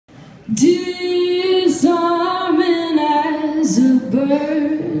Disarming as a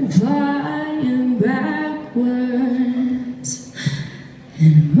bird flying backwards,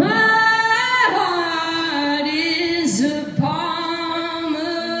 and my heart is a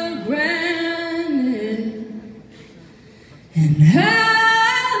pomegranate. And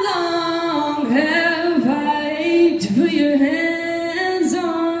how long have I ached for your hands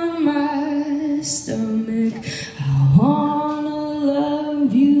on my stomach? I wanna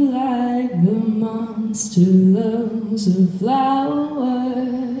love you like the monster loves a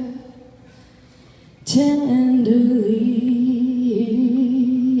flower, tenderly.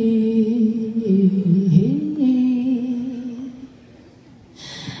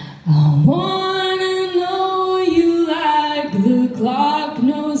 I wanna know you like the clock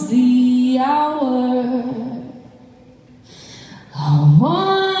knows the hour. I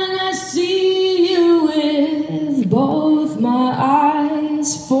wanna see you with both my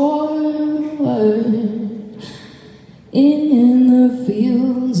eyes forward, in the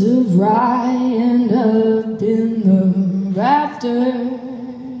fields of rye and up in the rafters,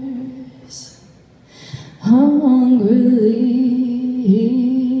 hungrily.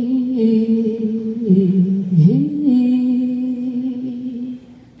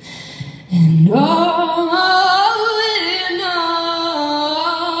 And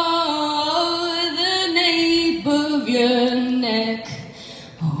the nape of your neck,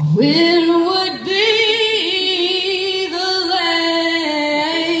 it would be the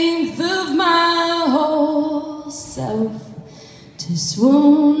length of my whole self, to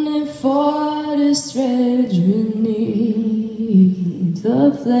swoon and for to stretch beneath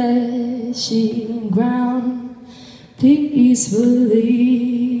the fleshy ground peacefully.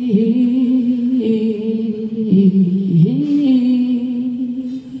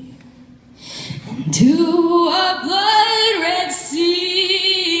 To a blood-red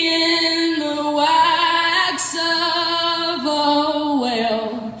sea in the wax of a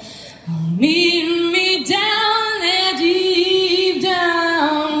whale, meet me down there, deep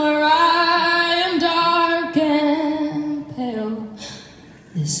down, where I am dark and pale.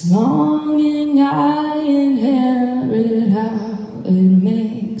 This longing I inherit, how it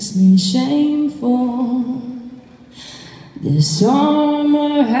makes me shameful. This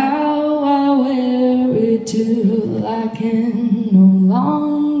armor, how I wear it till I can no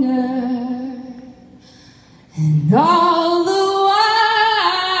longer. And all the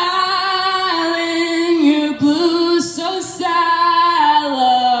while in your blue so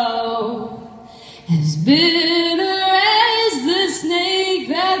sallow, as bitter as the snake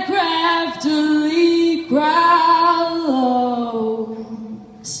that craftily crawls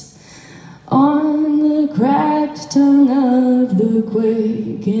on the cracked tongue of the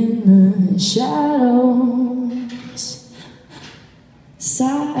quake in the shadows,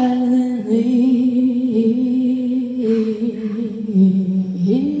 silently.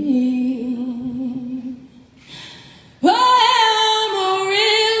 I am a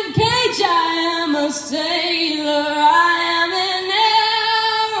rib cage, I am a sailor, I am an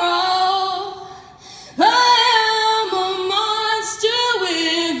arrow, I am a monster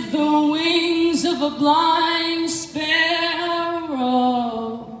with the wings of a blind sparrow.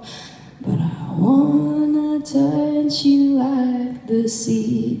 But I wanna touch you like the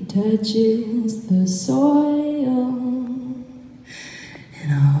seed touches the soil,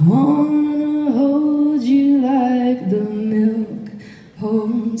 and I wanna hold you like the milk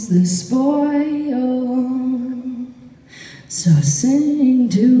holds the spoil. So sing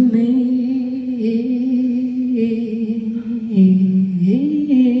to me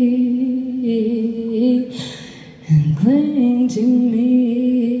and cling to me.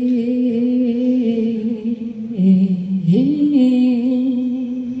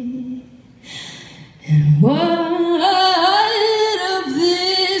 And what of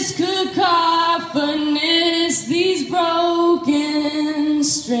this cacophonous, these broken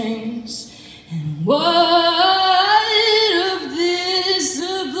strings? And what of this,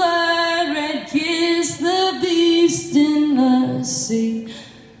 the blood-red kiss, the beast in the sea?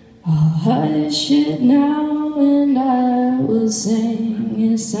 I'll hush it now, and I will sing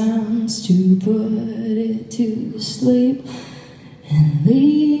its sounds to put it to sleep, and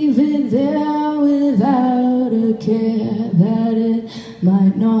leave it there without a care that it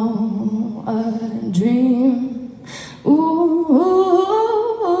might know a dream.